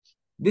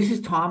This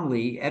is Tom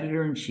Lee,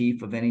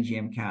 editor-in-chief of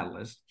NEGM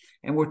Catalyst,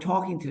 and we're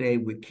talking today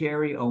with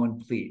Carrie Owen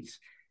Pleats.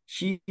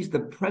 She's the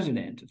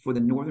president for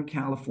the Northern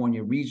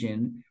California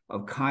region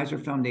of Kaiser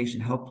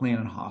Foundation Health Plan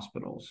and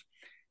Hospitals.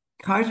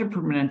 Kaiser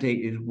Permanente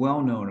is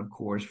well known, of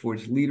course, for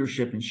its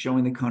leadership in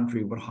showing the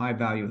country what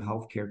high-value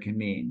healthcare can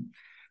mean.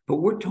 But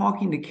we're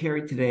talking to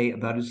Carrie today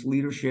about its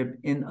leadership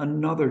in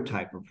another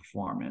type of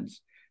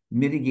performance,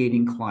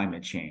 mitigating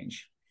climate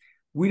change.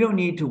 We don't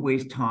need to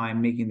waste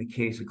time making the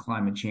case that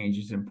climate change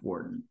is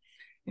important.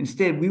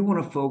 Instead, we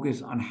want to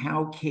focus on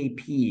how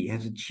KP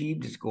has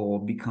achieved its goal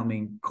of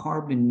becoming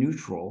carbon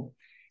neutral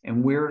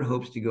and where it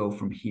hopes to go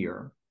from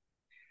here.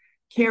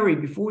 Carrie,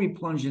 before we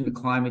plunge into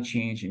climate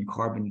change and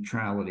carbon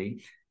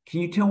neutrality, can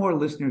you tell our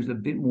listeners a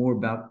bit more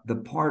about the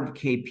part of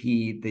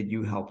KP that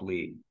you help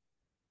lead?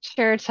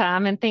 Sure,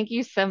 Tom, and thank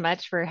you so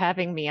much for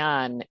having me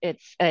on.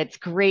 It's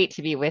great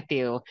to be with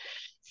you.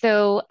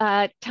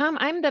 Tom,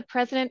 I'm the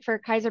president for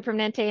Kaiser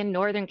Permanente in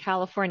Northern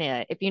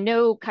California. If you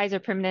know Kaiser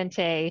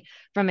Permanente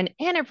from an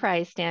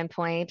enterprise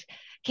standpoint,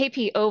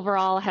 KP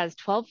overall has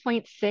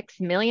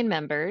 12.6 million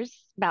members,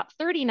 about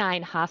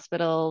 39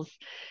 hospitals,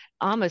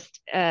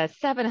 almost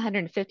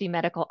 750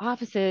 medical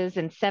offices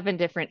in 7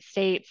 different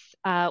states.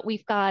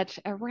 We've got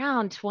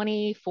around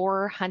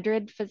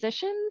 2,400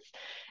 physicians,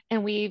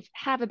 and we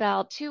have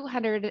about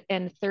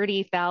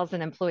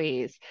 230,000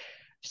 employees.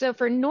 So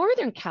for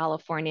Northern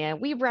California,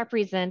 we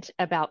represent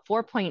about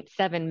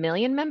 4.7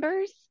 million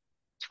members,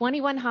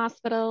 21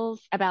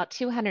 hospitals, about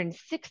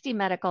 260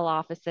 medical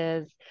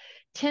offices,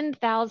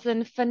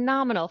 10,000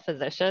 phenomenal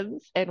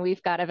physicians, and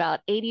we've got about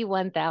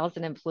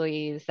 81,000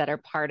 employees that are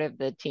part of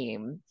the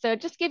team. So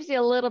it just gives you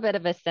a little bit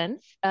of a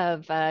sense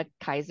of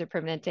Kaiser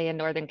Permanente in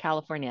Northern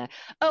California.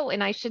 Oh,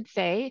 and I should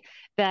say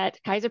that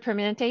Kaiser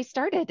Permanente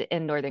started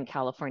in Northern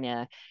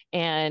California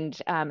and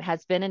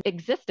has been in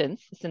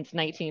existence since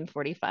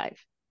 1945.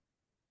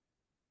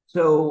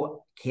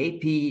 So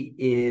KP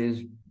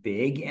is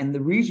big, and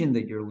the region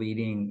that you're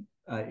leading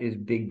is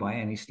big by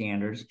any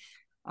standards.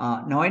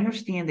 Now, I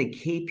understand that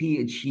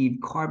KP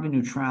achieved carbon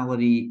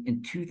neutrality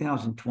in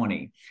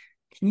 2020.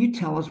 Can you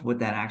tell us what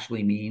that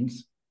actually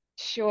means?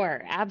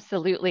 Sure,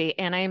 absolutely.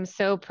 And I am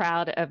so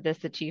proud of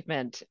this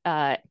achievement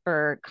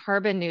for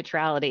carbon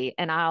neutrality.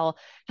 And I'll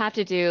have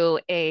to do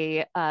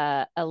a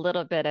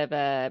little bit of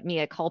a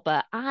mea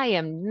culpa. I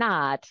am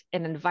not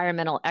an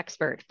environmental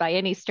expert by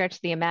any stretch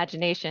of the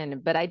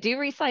imagination, but I do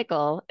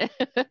recycle.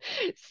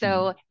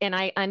 Mhm. And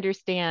I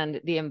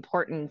understand the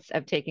importance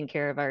of taking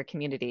care of our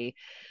community.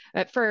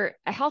 But for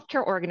a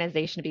healthcare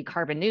organization to be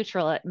carbon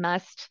neutral,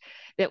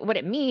 what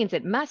it means,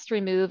 it must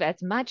remove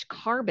as much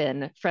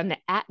carbon from the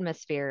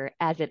atmosphere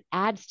as it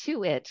adds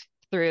to it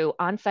through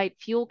on-site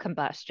fuel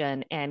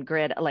combustion and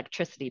grid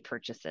electricity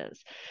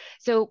purchases.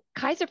 So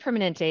Kaiser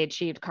Permanente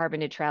achieved carbon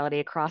neutrality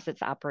across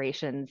its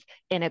operations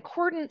in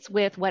accordance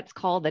with what's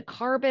called the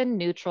carbon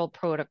neutral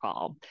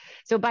protocol.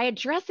 So by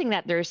addressing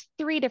that, there's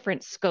 3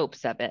 different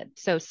scopes of it.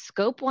 So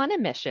scope 1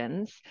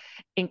 emissions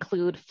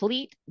include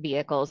fleet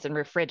vehicles and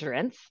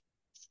refrigerants.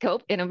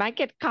 Scope, and it might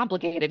get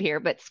complicated here,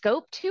 but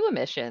scope 2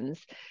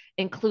 emissions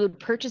include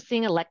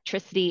purchasing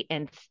electricity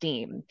and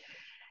steam.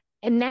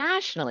 And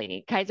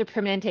nationally, Kaiser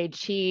Permanente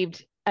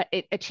achieved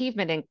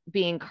achievement in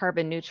being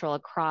carbon neutral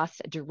across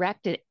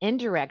direct and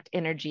indirect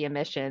energy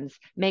emissions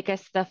make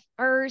us the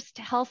first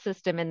health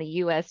system in the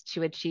US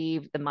to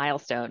achieve the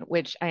milestone,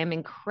 which I am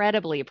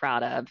incredibly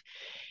proud of.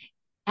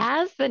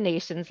 As the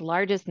nation's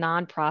largest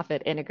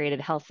nonprofit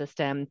integrated health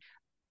system,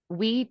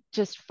 we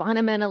just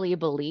fundamentally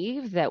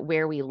believe that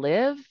where we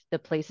live, the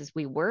places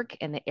we work,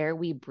 and the air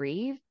we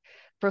breathe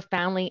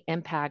profoundly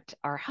impact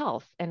our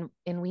health. And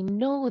we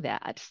know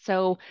that.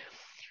 So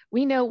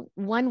we know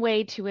one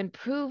way to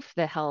improve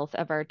the health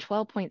of our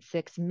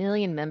 12.6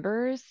 million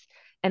members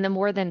and the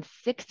more than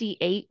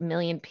 68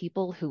 million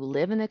people who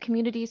live in the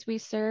communities we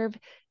serve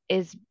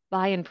is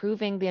by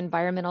improving the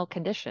environmental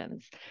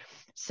conditions.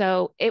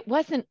 So it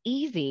wasn't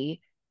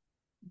easy,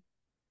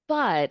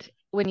 but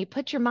when you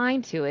put your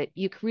mind to it,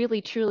 you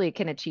really truly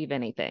can achieve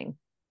anything.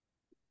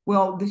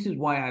 Well, this is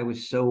why I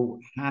was so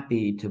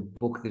happy to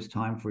book this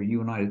time for you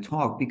and I to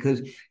talk,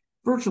 because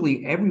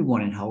virtually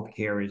everyone in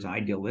healthcare is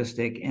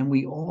idealistic and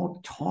we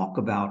all talk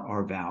about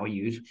our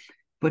values,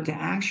 but to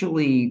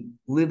actually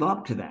live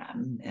up to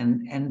them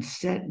and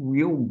set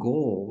real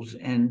goals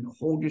and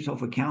hold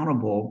yourself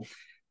accountable,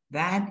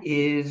 that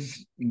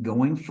is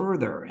going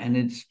further, and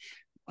it's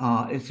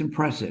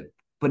impressive.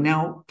 But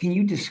now, can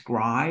you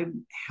describe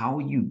how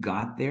you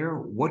got there?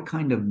 What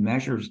kind of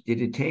measures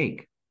did it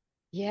take?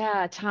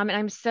 Yeah, Tom, and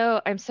I'm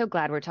so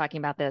glad we're talking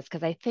about this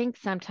because I think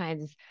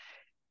sometimes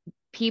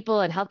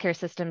people in healthcare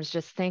systems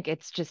just think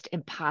it's just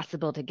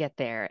impossible to get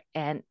there.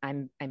 And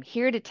I'm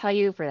here to tell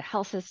you for the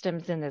health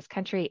systems in this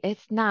country,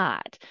 it's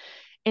not.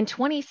 In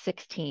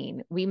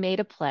 2016, we made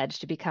a pledge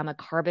to become a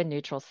carbon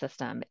neutral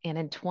system. And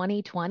in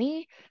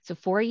 2020, so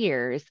 4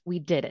 years, we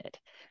did it.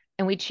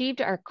 And we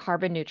achieved our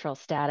carbon neutral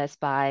status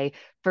by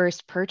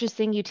first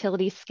purchasing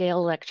utility scale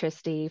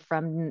electricity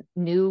from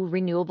new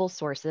renewable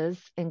sources,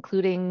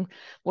 including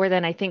more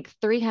than, I think,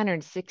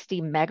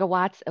 360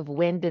 megawatts of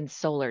wind and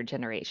solar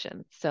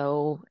generation.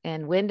 So,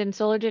 and wind and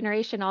solar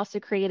generation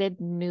also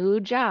created new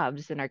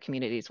jobs in our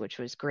communities, which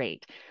was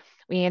great.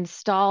 We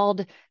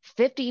installed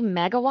 50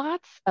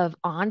 megawatts of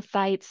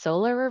on-site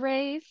solar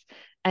arrays,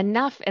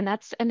 enough, and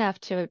that's enough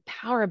to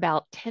power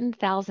about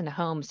 10,000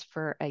 homes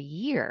for a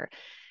year.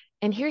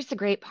 And here's the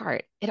great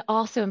part. It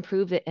also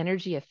improved the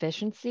energy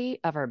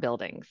efficiency of our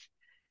buildings.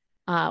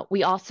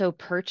 We also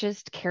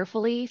purchased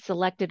carefully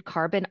selected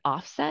carbon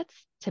offsets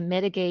to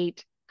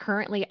mitigate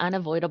currently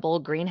unavoidable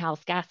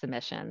greenhouse gas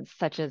emissions,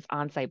 such as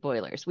on-site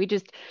boilers. We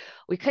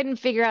couldn't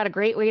figure out a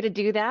great way to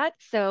do that,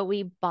 so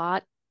we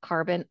bought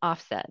carbon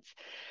offsets.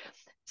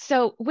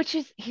 So,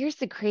 here's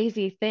the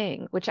crazy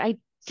thing, which I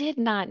did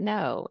not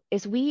know,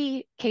 is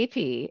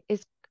KP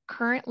is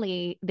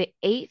currently the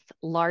eighth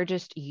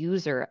largest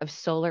user of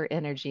solar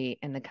energy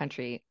in the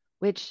country,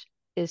 which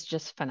is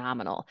just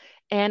phenomenal.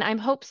 And I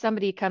hope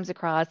somebody comes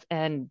across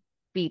and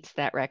beats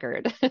that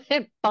record.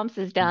 It bumps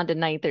us down to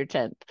ninth or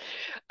 10th.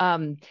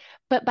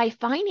 But by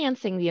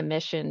financing the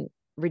emission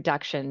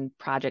reduction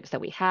projects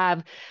that we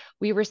have,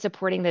 we were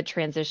supporting the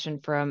transition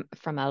to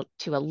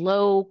a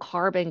low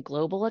carbon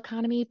global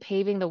economy,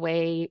 paving the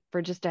way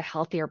for just a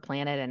healthier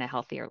planet and a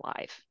healthier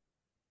life.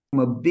 From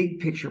a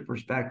big picture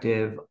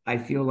perspective, I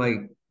feel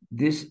like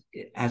this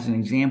as an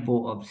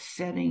example of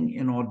setting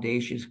an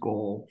audacious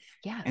goal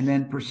Yes. and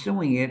then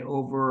pursuing it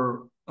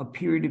over a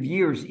period of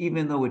years,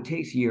 even though it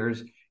takes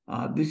years.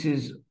 This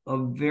is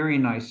a very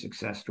nice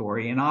success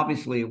story. And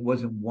obviously it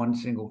wasn't one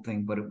single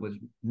thing, but it was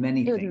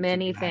many It was things that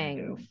many you had to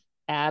things. do.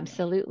 Yeah.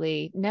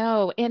 Absolutely.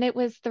 No, and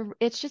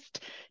it's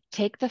just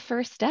take the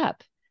first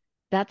step.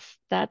 That's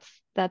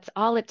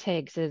all it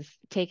takes is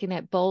taking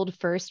that bold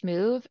first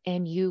move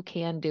and you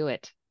can do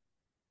it.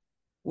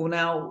 Well,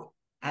 now,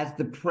 as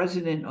the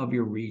president of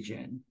your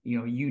region,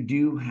 you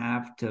do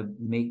have to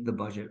make the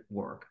budget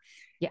work.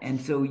 Yes.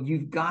 And so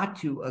you've got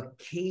to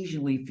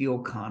occasionally feel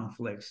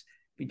conflicts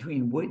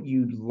between what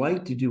you'd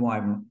like to do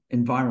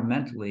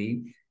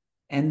environmentally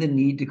and the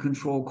need to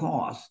control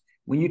costs.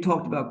 When you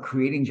talked about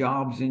creating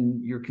jobs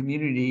in your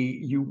community,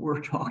 you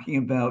were talking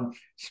about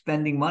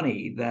spending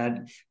money that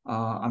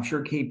I'm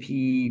sure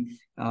KP,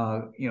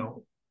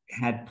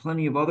 had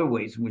plenty of other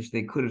ways in which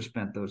they could have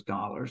spent those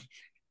dollars.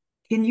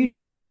 Can you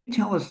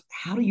tell us,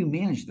 how do you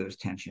manage those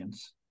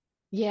tensions?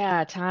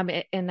 Yeah, Tom,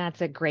 and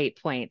that's a great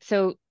point.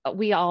 So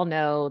we all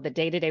know the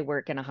day-to-day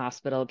work in a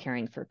hospital,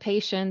 caring for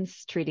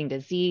patients, treating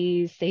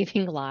disease,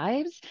 saving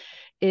lives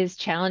is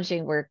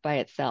challenging work by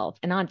itself.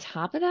 And on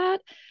top of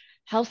that,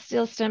 health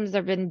systems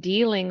have been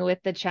dealing with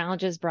the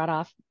challenges brought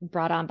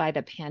on by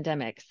the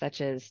pandemic, such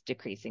as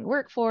decreasing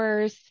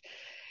workforce,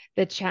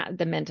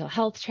 the mental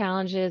health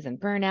challenges and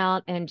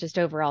burnout, and just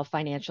overall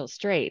financial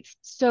straits.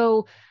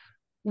 So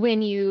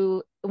when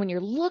you're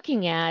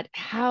looking at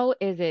how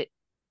is it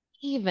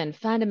even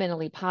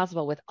fundamentally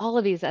possible with all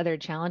of these other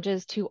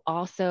challenges to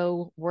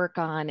also work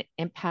on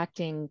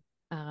impacting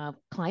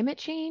climate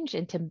change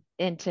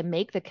and to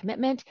make the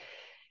commitment,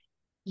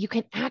 you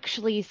can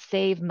actually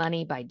save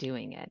money by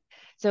doing it.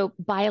 So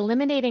by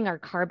eliminating our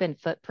carbon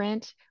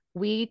footprint,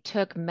 we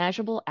took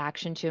measurable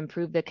action to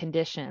improve the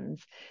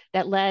conditions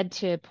that led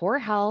to poor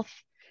health,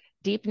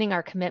 deepening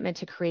our commitment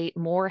to create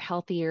more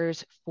health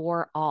years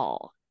for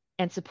all,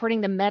 and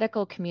supporting the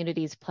medical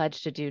community's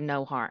pledge to do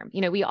no harm.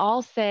 We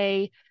all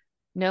say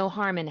no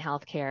harm in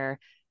healthcare,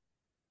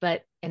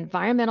 but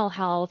environmental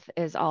health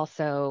is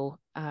also,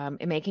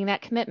 making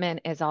that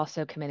commitment is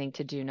also committing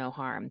to do no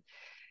harm.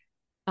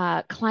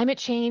 Climate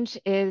change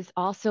is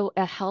also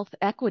a health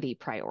equity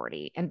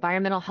priority.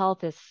 Environmental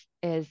health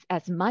is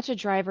as much a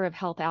driver of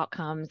health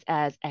outcomes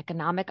as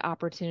economic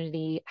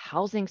opportunity,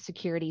 housing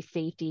security,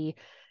 safety,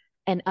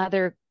 and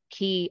other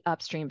key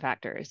upstream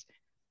factors.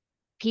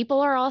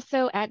 People are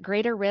also at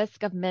greater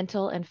risk of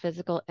mental and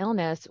physical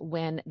illness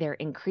when they're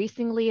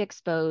increasingly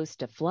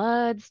exposed to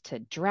floods, to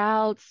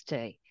droughts,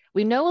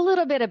 we know a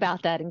little bit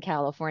about that in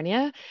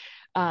California,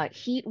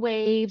 heat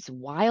waves,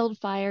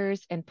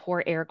 wildfires, and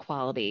poor air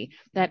quality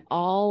that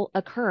all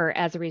occur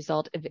as a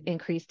result of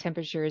increased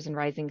temperatures and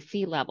rising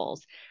sea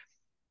levels.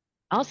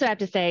 I also have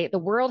to say the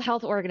World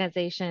Health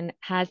Organization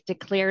has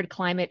declared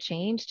climate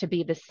change to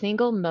be the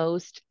single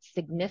most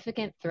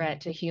significant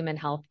threat to human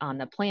health on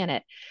the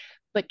planet.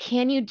 But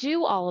can you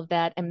do all of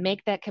that and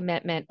make that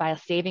commitment by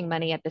saving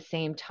money at the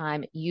same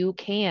time? You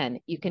can.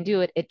 You can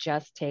do it. It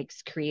just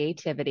takes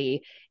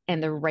creativity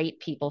and the right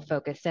people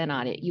focus in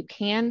on it. You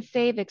can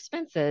save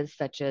expenses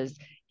such as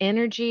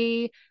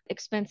energy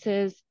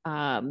expenses.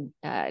 Gas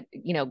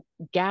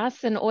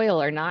and oil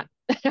are not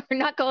are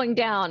not going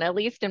down, at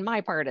least in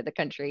my part of the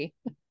country.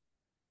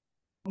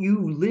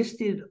 You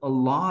listed a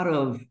lot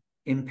of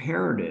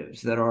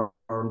imperatives that are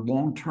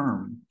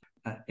long-term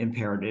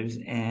imperatives,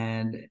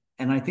 and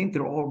I think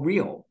they're all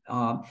real.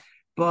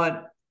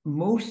 But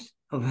most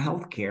of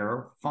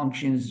healthcare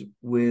functions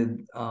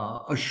with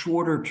a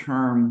shorter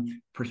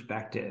term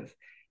perspective.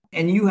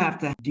 And you have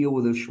to deal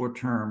with those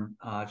short-term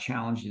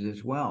challenges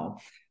as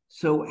well.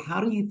 So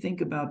how do you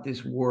think about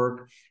this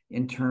work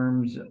in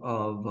terms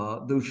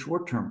of those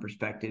short-term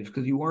perspectives?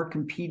 Because you are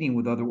competing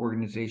with other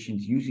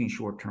organizations using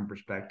short-term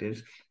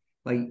perspectives.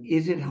 Like,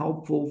 is it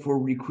helpful for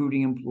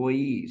recruiting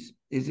employees?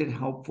 Is it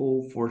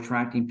helpful for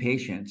attracting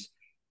patients?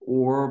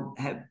 Or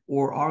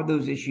are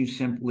those issues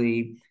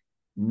simply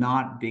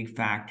not big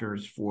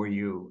factors for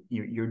you?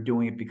 You're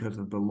doing it because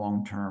of the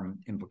long-term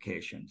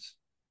implications.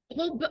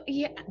 Well,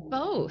 yeah,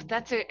 both.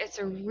 It's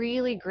a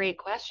really great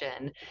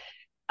question.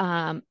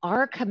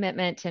 Our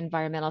commitment to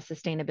environmental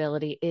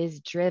sustainability is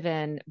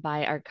driven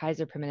by our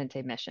Kaiser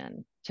Permanente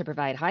mission to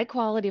provide high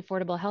quality,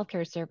 affordable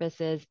healthcare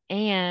services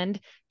and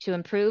to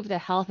improve the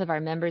health of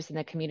our members in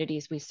the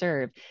communities we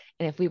serve.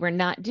 And if we were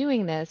not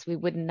doing this, we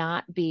would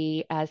not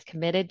be as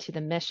committed to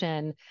the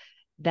mission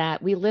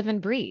that we live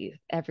and breathe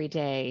every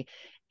day.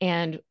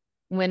 And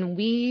when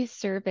we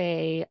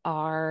survey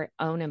our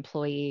own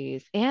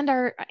employees and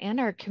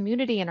our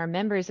community and our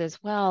members as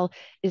well,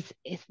 is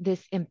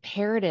this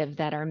imperative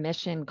that our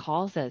mission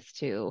calls us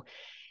to.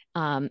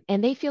 And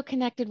they feel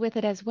connected with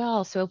it as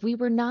well. So if we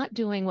were not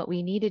doing what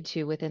we needed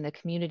to within the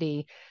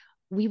community,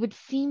 we would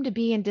seem to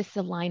be in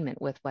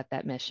disalignment with what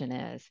that mission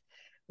is.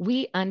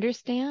 We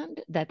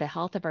understand that the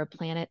health of our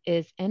planet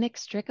is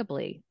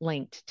inextricably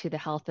linked to the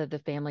health of the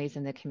families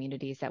and the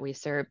communities that we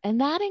serve.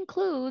 And that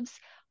includes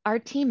our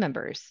team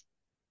members,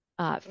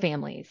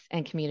 families,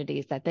 and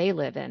communities that they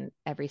live in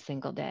every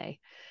single day.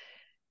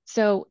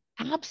 So,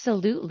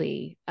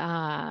 absolutely,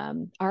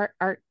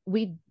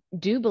 we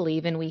do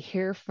believe, and we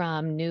hear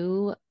from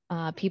new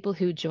people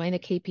who join the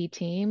KP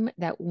team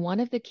that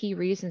one of the key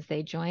reasons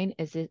they join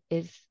is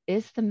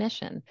the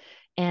mission,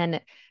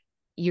 and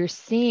you're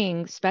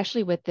seeing,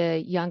 especially with the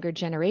younger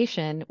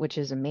generation, which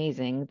is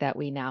amazing that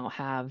we now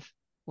have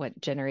what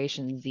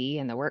Generation Z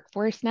in the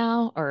workforce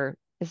now, or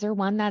is there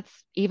one that's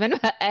even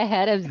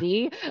ahead of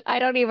Z? I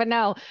don't even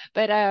know,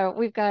 but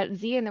we've got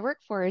Z in the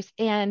workforce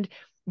and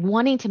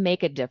wanting to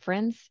make a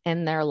difference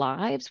in their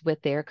lives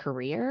with their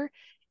career.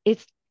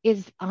 It's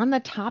is on the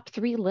top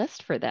three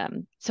list for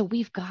them. So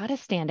we've got to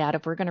stand out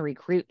if we're going to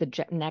recruit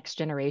the next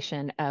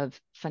generation of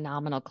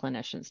phenomenal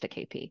clinicians to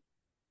KP.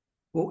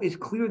 Well, it's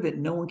clear that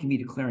no one can be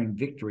declaring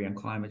victory on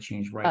climate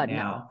change right No,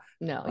 now.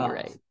 no, you're Uh,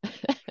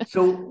 right.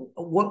 so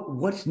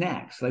what's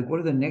next? Like, what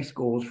are the next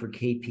goals for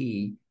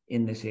KP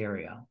in this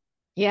area?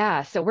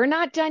 Yeah, so we're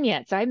not done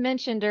yet. So I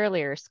mentioned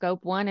earlier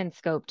scope one and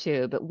scope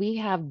two, but we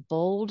have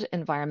bold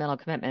environmental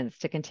commitments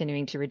to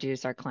continuing to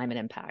reduce our climate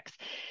impacts,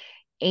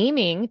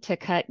 aiming to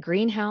cut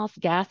greenhouse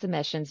gas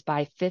emissions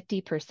by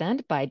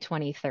 50% by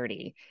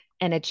 2030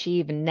 and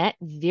achieve net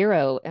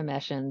zero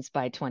emissions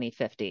by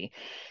 2050.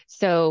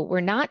 So we're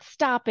not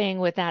stopping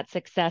with that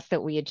success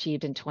that we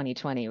achieved in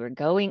 2020. We're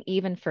going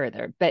even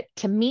further. But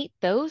to meet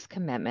those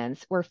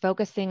commitments, we're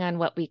focusing on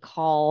what we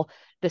call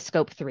the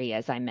scope three,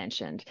 as I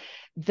mentioned.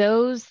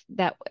 Those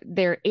that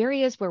they're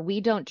areas where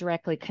we don't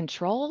directly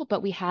control,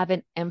 but we have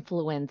an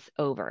influence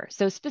over.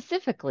 So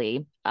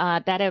specifically,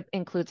 that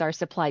includes our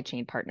supply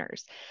chain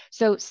partners.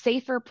 So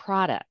safer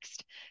products.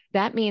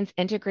 That means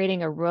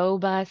integrating a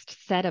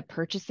robust set of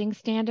purchasing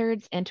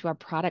standards into our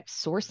product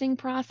sourcing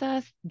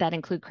process that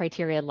include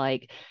criteria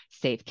like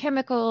safe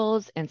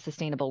chemicals and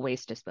sustainable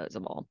waste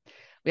disposal.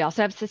 We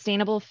also have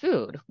sustainable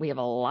food. We have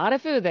a lot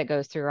of food that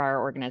goes through our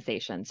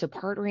organization. So,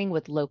 partnering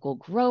with local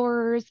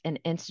growers and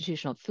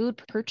institutional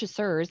food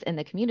purchasers in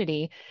the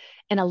community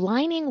and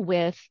aligning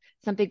with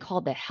something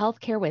called the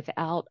Healthcare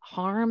Without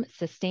Harm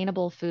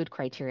Sustainable Food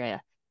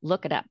Criteria.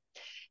 Look it up.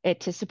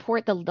 To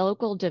support the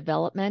local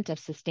development of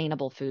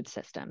sustainable food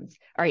systems.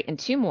 All right, and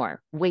two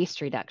more,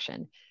 waste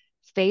reduction,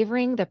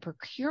 favoring the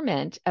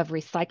procurement of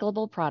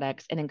recyclable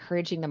products and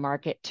encouraging the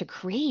market to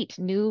create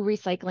new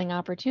recycling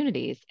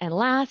opportunities. And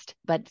last,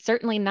 but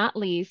certainly not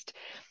least,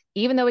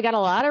 even though we got a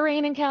lot of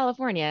rain in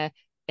California,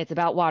 it's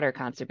about water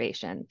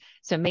conservation.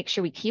 So make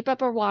sure we keep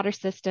up our water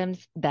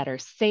systems that are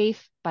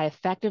safe by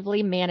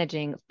effectively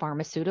managing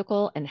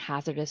pharmaceutical and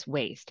hazardous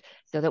waste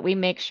so that we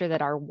make sure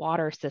that our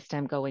water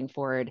system going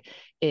forward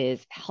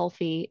is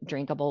healthy,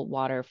 drinkable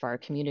water for our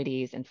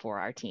communities and for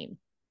our team.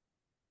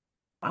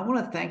 I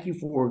want to thank you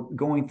for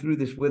going through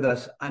this with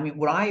us. I mean,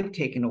 what I've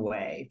taken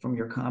away from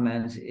your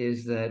comments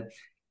is that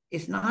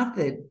it's not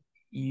that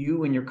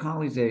you and your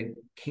colleagues at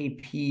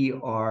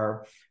KP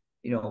are,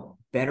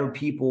 better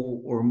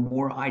people or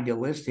more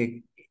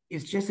idealistic.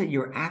 It's just that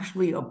you're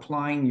actually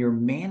applying your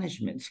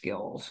management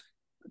skills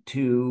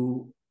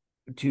to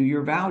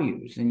your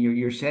values, and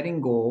you're setting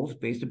goals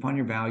based upon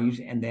your values,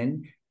 and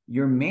then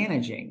you're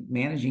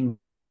managing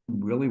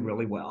really,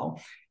 really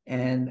well.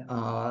 And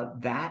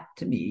that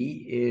to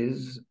me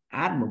is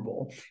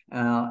admirable.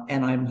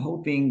 And I'm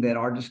hoping that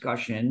our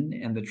discussion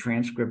and the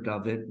transcript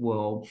of it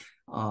will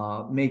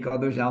make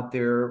others out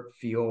there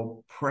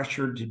feel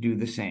pressured to do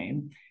the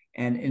same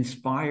and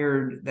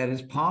inspired that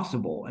it's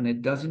possible. And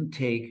it doesn't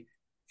take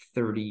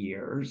 30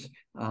 years.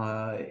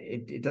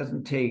 It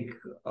doesn't take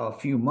a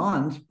few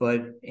months,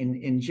 but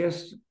in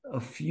just a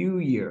few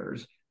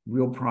years,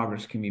 real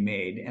progress can be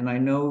made. And I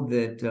know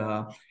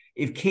that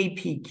if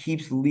KP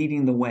keeps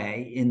leading the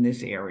way in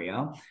this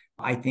area,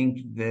 I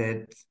think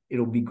that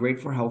it'll be great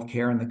for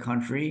healthcare in the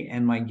country.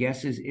 And my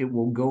guess is it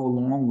will go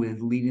along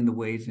with leading the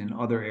ways in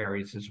other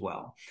areas as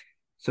well.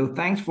 So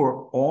thanks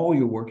for all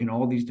your work in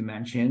all these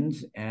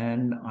dimensions.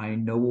 And I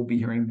know we'll be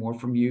hearing more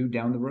from you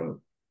down the road.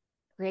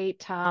 Great,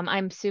 Tom.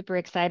 I'm super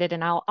excited.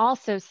 And I'll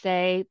also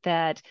say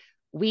that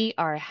we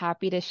are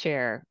happy to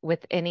share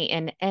with any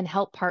and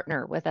help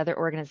partner with other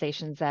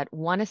organizations that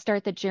want to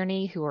start the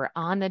journey, who are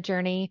on the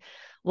journey.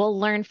 We'll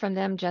learn from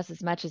them just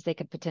as much as they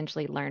could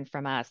potentially learn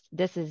from us.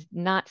 This is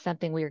not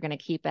something we are going to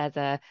keep as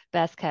a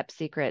best kept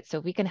secret. So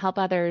if we can help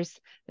others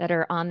that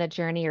are on the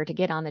journey or to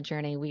get on the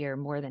journey, we are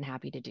more than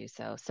happy to do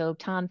so. So,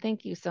 Tom,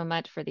 thank you so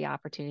much for the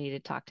opportunity to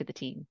talk to the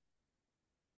team.